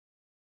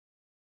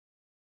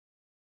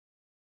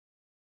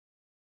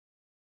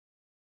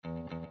My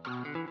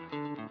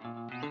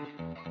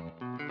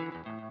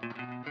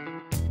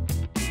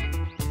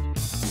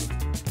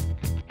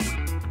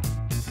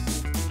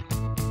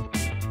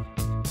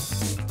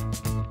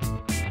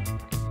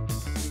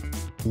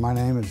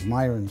name is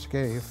Myron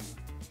Scafe,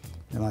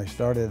 and I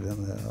started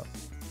in the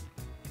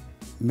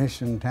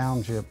Mission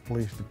Township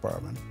Police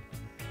Department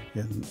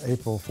in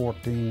April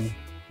 14,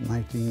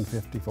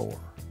 1954.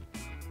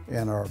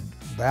 And our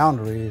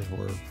boundaries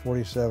were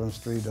 47th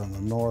Street on the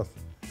north,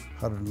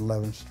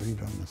 111th Street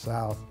on the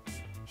south,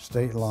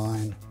 State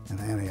Line,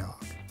 and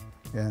Antioch.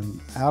 And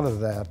out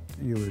of that,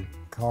 you would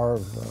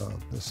carve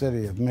the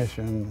city of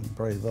Mission and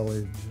Prairie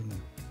Village and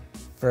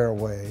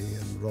Fairway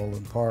and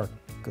Overland Park,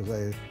 because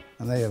they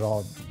had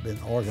all been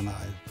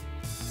organized.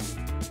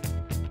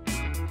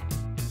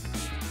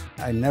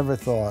 I never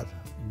thought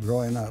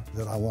growing up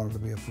that I wanted to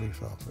be a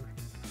police officer.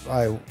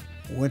 I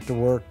went to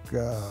work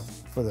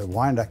for the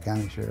Wyandotte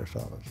County Sheriff's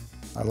Office.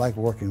 I liked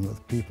working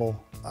with people.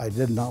 I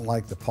did not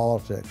like the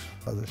politics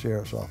of the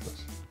Sheriff's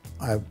Office.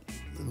 I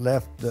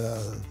left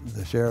the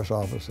Sheriff's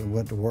Office and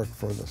went to work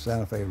for the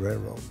Santa Fe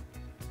Railroad.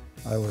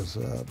 I was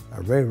a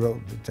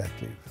railroad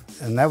detective,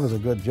 and that was a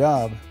good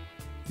job,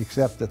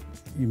 except that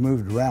you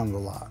moved around a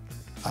lot.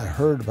 I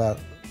heard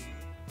about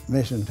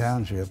Mission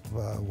Township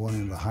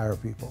wanting to hire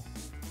people,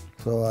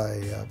 so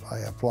I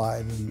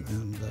applied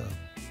and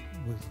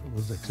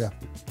was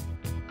accepted.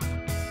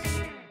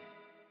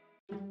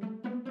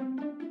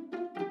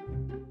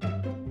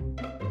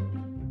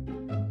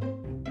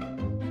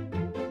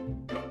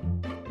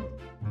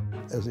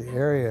 As the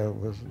area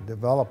was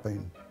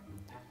developing,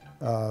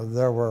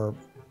 there were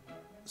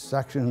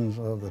sections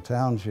of the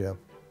township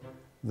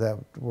that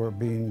were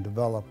being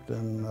developed,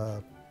 and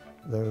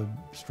the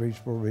streets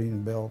were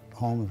being built,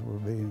 homes were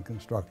being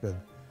constructed,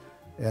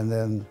 and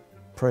then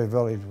Prairie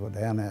Village would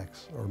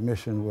annex, or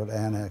Mission would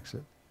annex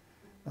it.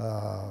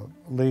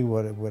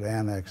 Leewood would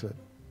annex it.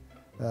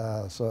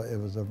 So it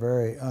was a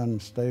very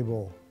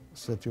unstable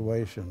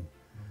situation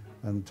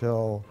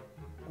until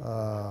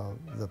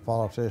the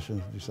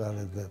politicians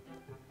decided that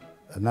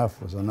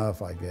enough was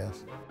enough, I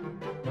guess.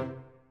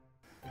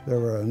 There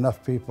were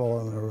enough people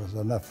and there was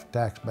enough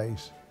tax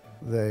base.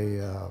 They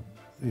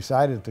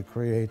decided to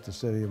create the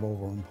city of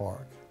Overland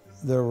Park.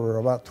 There were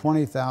about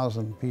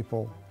 20,000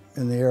 people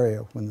in the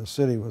area when the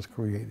city was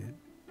created.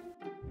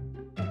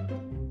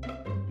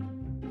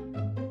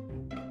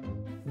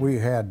 We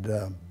had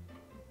a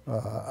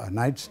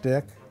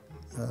nightstick,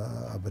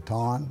 a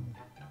baton,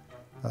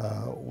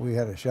 we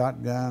had a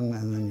shotgun,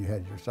 and then you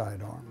had your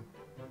sidearm.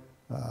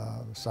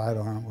 The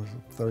sidearm was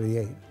a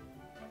 .38.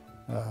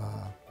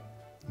 A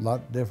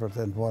lot different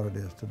than what it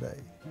is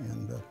today.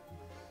 And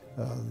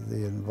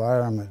the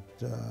environment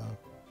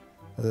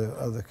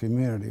of the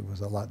community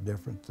was a lot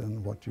different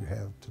than what you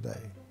have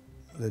today.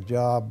 The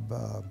job,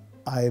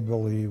 I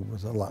believe,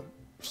 was a lot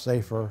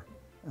safer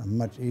and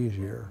much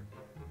easier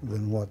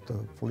than what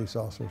the police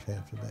officers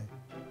have today.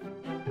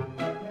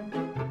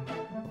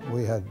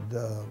 We had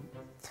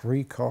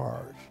 3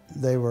 cars.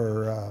 They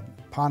were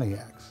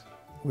Pontiacs.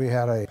 We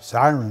had a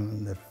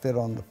siren that fit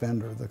on the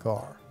fender of the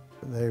car.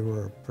 They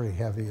were pretty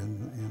heavy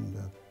and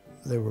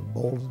they were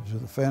bolted to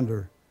the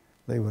fender.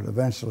 They would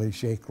eventually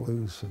shake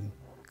loose and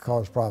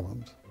cause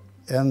problems.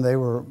 And they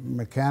were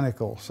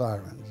mechanical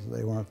sirens.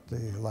 They weren't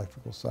the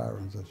electrical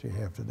sirens that you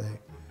have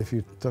today. If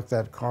you took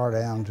that car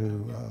down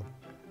to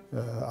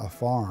a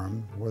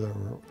farm where there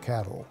were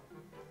cattle,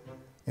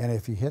 and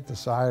if you hit the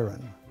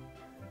siren,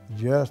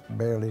 just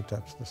barely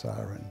touch the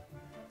siren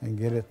and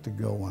get it to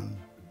going,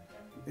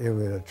 it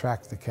would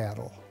attract the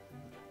cattle.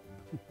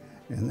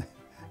 and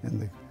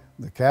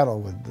the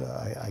cattle would,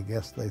 I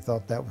guess they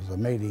thought that was a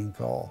mating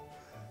call,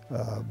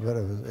 but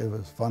it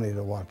was funny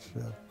to watch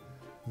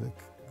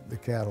the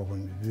cattle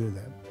when you do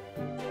that.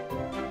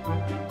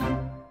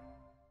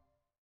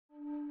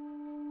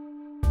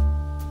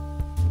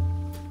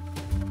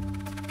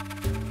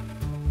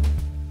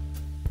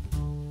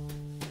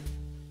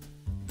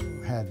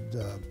 Had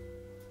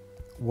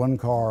 1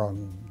 car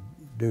on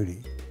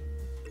duty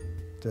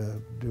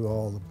to do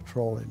all the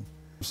patrolling.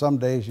 Some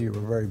days you were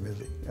very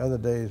busy, other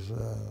days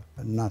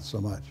not so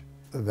much.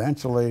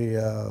 Eventually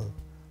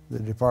the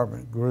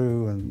department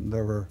grew and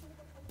there were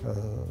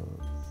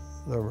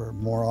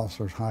more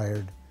officers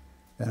hired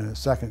and a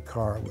 2nd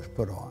car was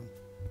put on.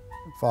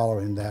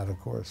 Following that, of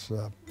course,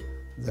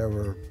 there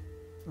were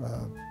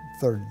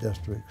 3rd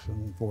districts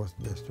and 4th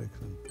districts,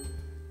 and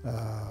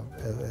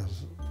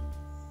as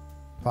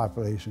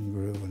population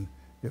grew and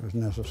it was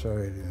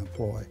necessary to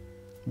employ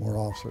more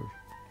officers.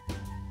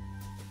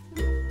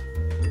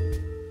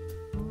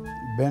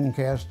 Ben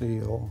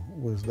Castile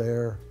was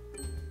there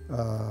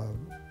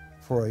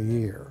for a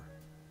year.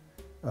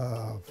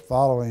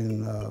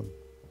 Following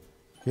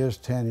his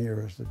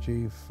tenure as the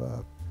chief,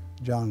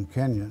 John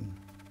Kenyon,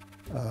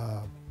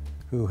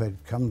 who had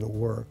come to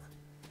work,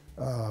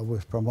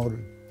 was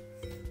promoted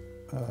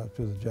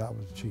to the job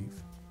of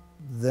chief.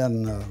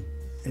 Then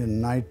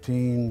in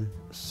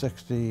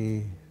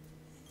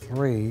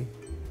 1963,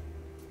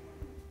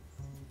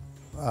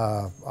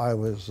 I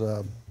was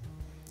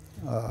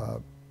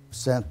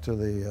sent to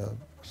the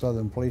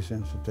Southern Police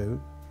Institute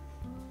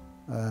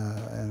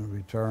and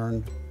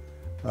returned,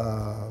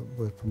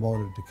 was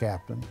promoted to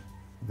captain,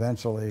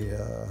 eventually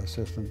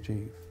assistant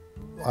chief.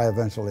 I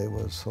eventually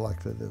was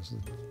selected as the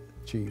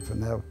chief,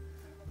 and that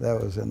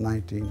was in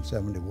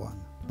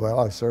 1971. Well,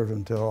 I served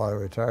until I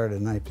retired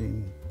in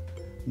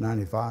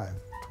 1995.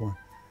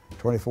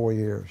 24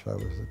 years I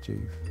was the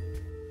chief.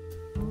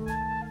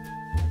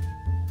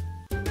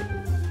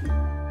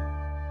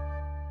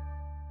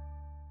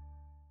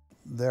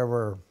 There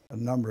were a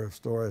number of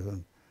stories,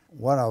 and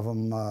one of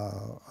them,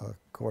 of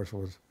course,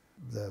 was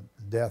the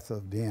death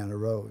of Deanna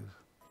Rose.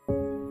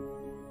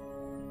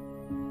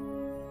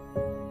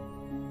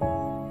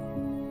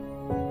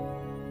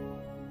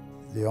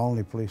 The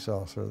only police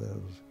officer that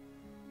was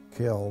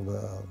killed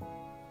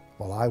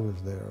while I was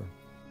there.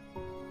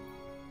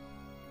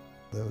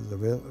 It was a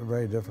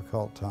very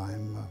difficult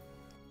time.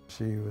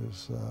 She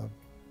was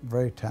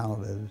very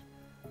talented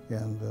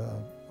and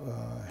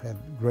had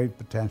great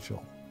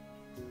potential.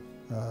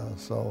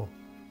 So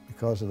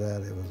because of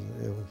that, it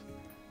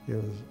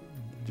was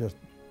just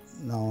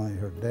not only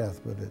her death,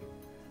 but it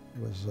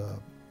was a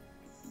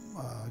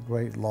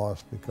great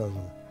loss because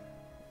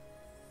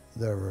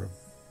there were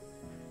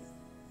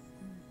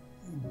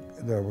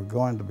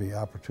going to be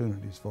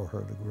opportunities for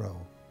her to grow,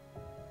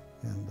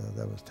 and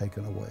that was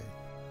taken away.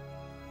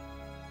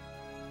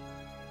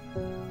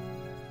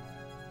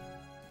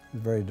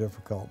 Very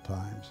difficult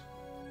times.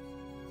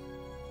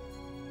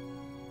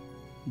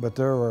 But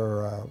there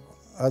were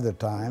other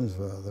times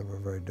that were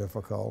very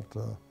difficult.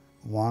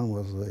 One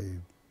was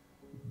the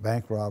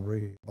bank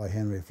robbery by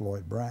Henry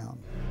Floyd Brown.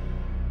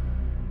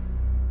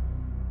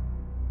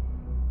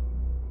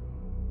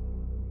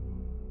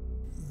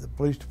 The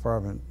police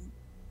department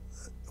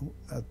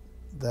at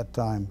that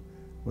time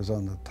was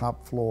on the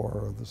top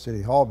floor of the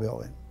City Hall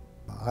building.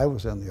 I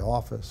was in the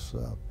office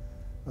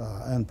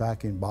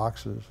unpacking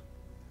boxes,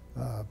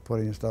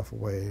 putting stuff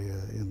away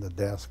in the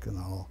desk and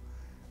all,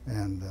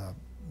 and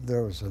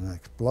there was an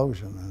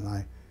explosion, and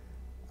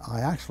I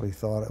actually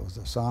thought it was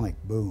a sonic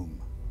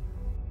boom.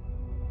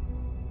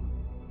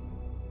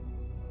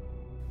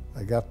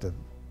 I got to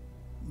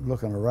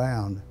looking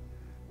around,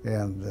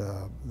 and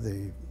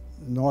the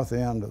north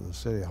end of the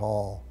City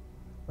Hall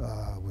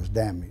was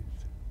damaged.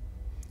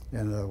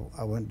 And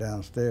I went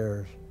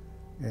downstairs,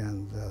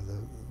 and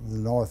the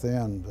north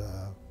end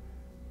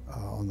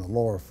on the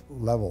lower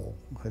level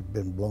had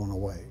been blown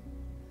away.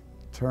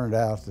 It turned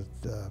out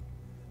that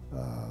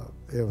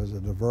it was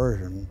a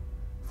diversion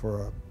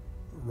for a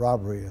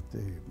robbery at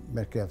the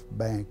Metcalf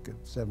Bank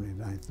at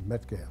 79th and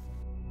Metcalf.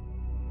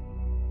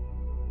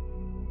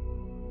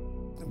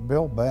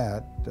 Bill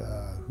Batt,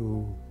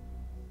 who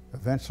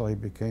eventually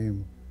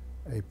became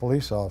a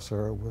police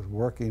officer, was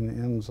working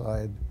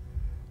inside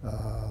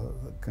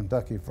the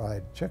Kentucky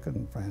Fried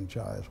Chicken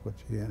franchise,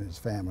 which he and his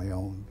family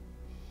owned,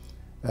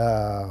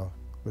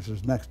 which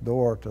is next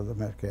door to the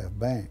Metcalf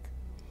Bank.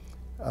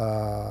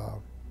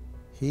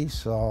 He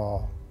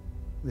saw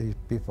these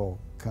people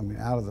coming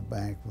out of the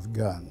bank with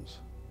guns.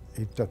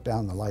 He took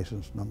down the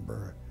license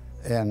number,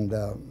 and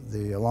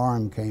the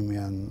alarm came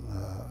in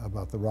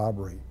about the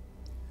robbery.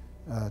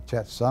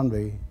 Chet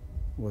Sunby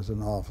was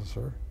an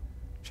officer.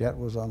 Chet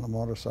was on the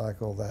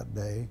motorcycle that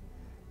day,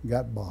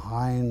 got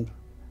behind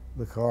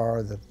the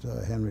car that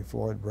Henry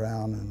Floyd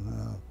Brown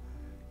and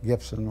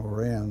Gibson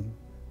were in.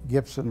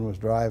 Gibson was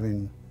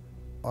driving.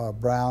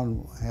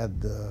 Brown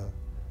had a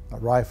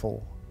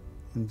rifle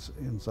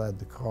inside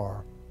the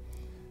car,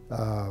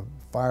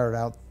 fired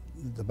out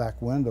the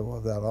back window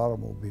of that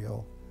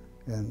automobile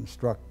and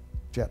struck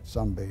Chet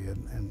Sunby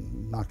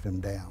and knocked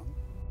him down.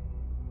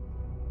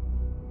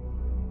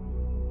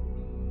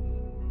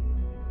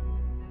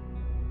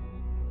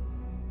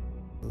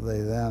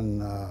 They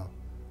then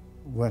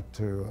went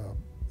to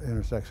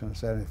intersection of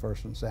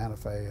 71st and Santa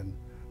Fe and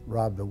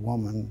robbed a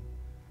woman,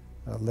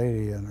 a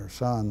lady and her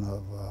son,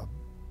 of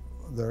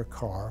their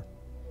car,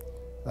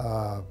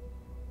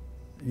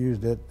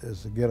 used it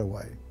as a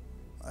getaway.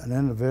 An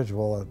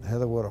individual at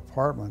Heatherwood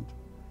Apartment,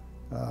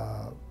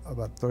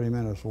 about 30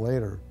 minutes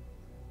later,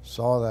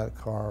 saw that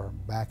car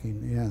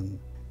backing in.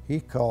 He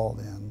called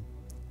in.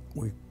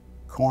 We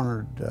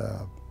cornered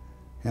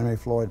Henry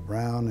Floyd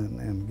Brown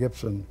and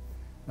Gibson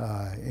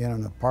in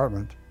an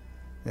apartment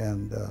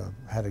and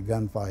had a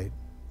gunfight,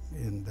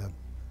 and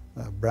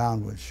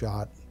Brown was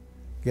shot.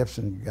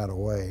 Gibson got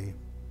away.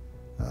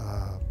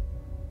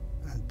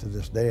 And to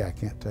this day, I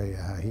can't tell you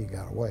how he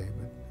got away,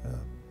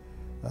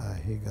 but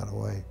he got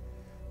away.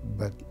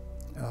 But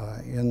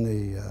in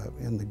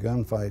the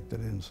gunfight that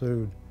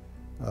ensued,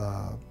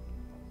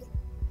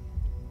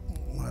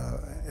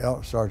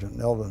 Sergeant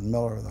Eldon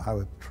Miller of the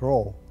Highway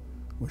Patrol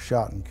was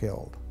shot and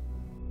killed.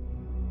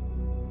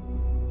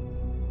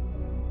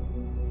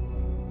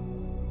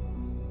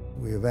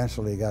 We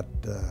eventually got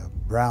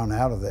Brown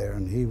out of there,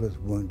 and he was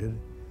wounded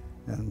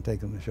and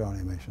taken to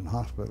Shawnee Mission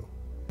Hospital.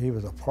 He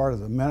was a part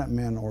of the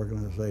Minutemen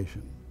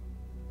organization.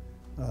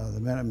 The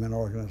Minutemen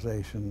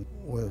organization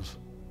was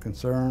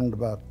concerned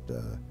about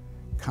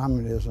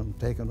communism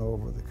taking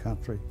over the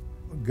country.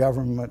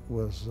 government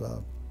was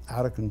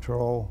out of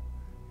control,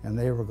 and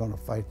they were going to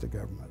fight the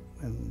government,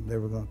 and they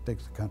were going to take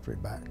the country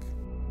back.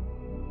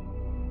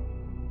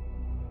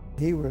 If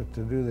he were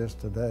to do this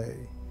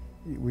today,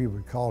 we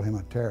would call him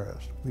a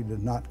terrorist. We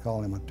did not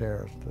call him a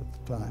terrorist at the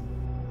time.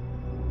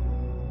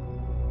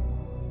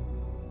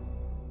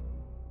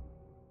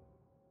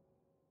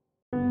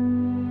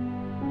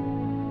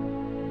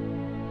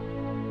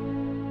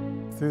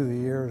 Through the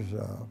years,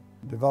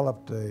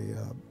 developed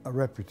a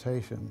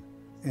reputation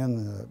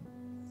in the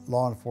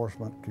law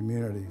enforcement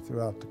community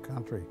throughout the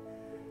country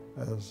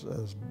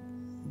as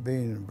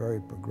being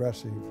very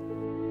progressive.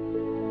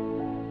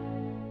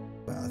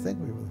 I think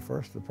we were the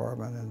first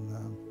department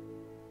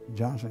in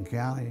Johnson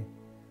County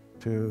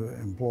to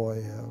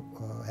employ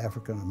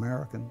African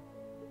American.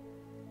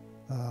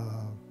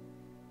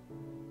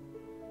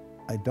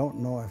 I don't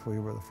know if we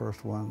were the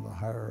first one to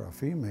hire a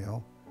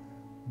female,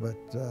 but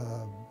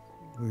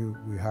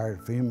we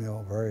hired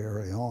female very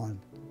early on,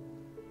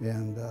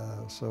 and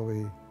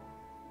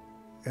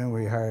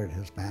we hired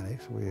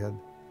Hispanics. We had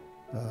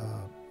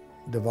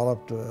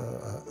developed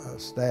a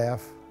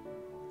staff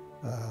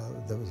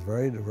that was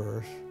very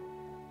diverse,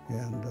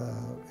 and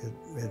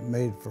it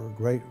made for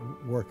great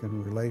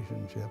working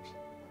relationships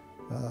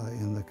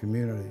in the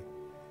community.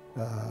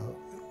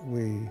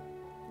 We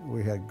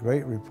had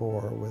great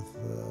rapport with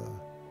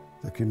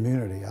the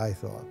community, I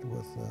thought,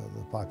 with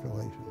the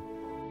population.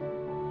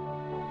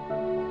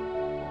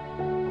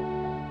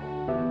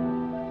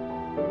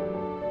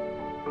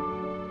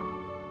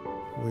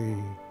 We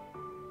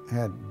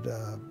had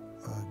a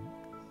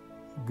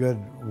good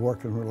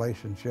working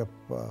relationship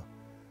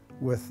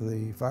with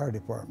the fire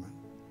department.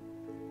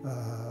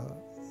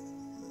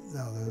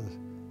 Now,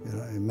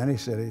 in many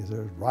cities,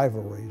 there's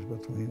rivalries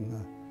between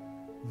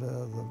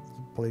the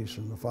police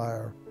and the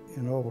fire.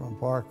 In Overland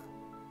Park,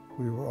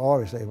 we were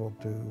always able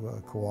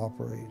to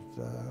cooperate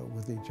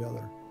with each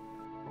other.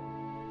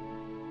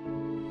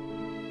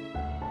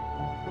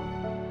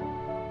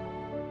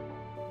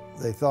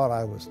 They thought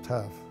I was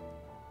tough,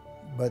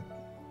 but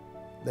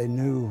they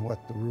knew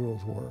what the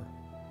rules were.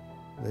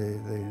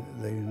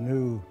 They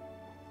knew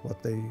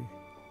what they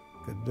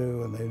could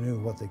do, and they knew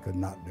what they could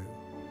not do.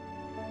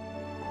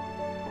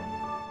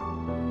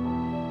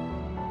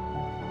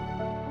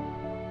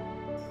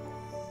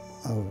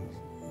 I was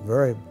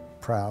very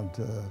proud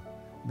to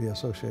be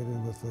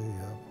associated with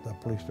the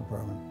police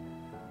department.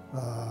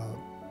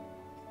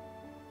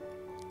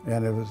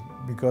 And it was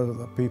because of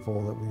the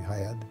people that we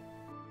had.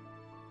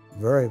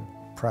 Very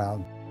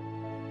proud.